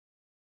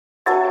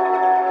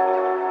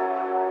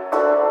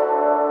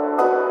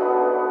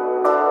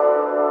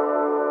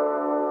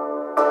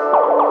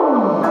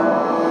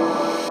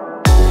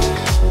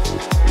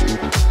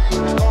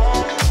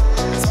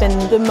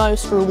the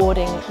most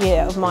rewarding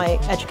year of my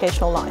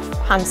educational life,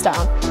 hands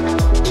down.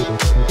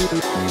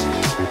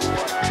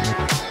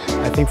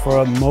 I think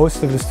for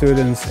most of the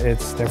students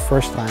it's their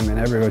first time in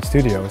Abbey Road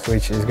Studios,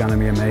 which is going to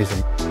be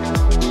amazing.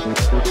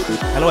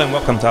 Hello and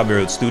welcome to Abbey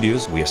Road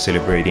Studios. We are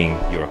celebrating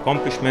your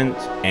accomplishment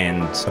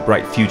and a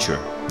bright future,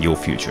 your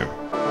future.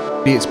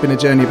 It's been a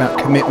journey about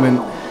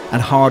commitment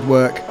and hard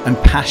work and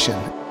passion.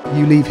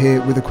 You leave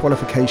here with a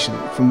qualification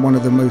from one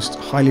of the most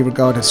highly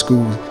regarded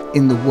schools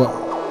in the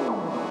world.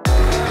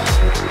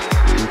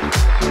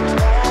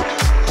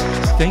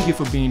 Thank you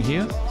for being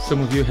here. Some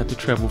of you had to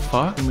travel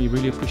far, and we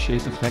really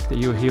appreciate the fact that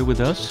you're here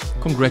with us.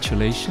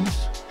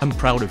 Congratulations. I'm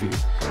proud of you.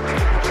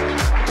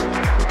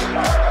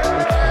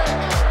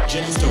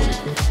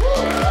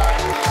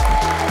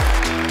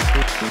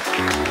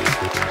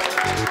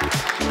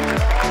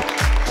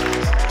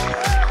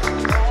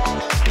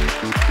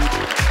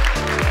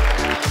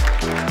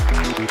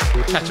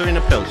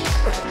 Katarina Pilch.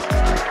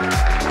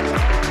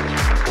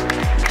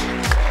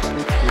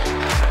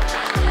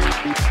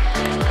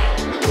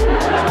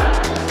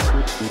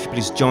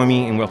 Please join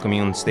me in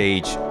welcoming on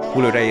stage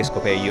Julio Reyes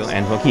Copello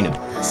and Joaquina.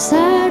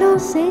 Pasaron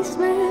 6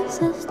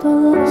 meses,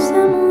 todos se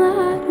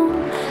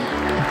mudaron.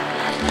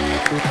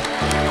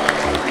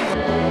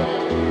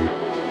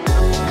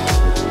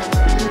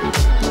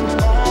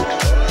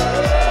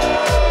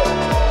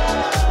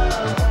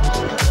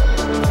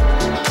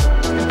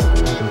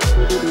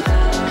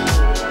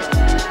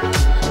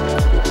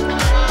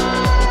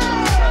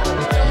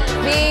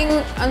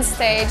 Being on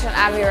stage on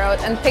Abbey Road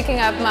and picking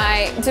up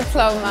my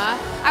diploma,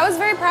 I was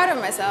very proud of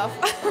myself.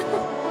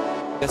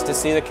 Just to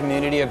see the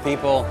community of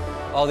people,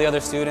 all the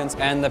other students,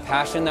 and the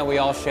passion that we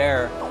all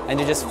share, and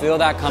to just feel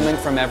that coming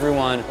from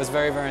everyone was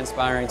very, very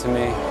inspiring to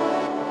me.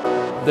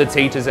 The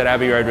teachers at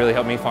Abbey Road really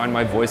helped me find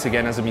my voice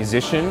again as a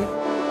musician.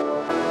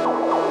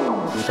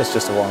 It's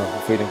just a wonderful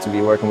feeling to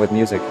be working with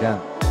music, yeah.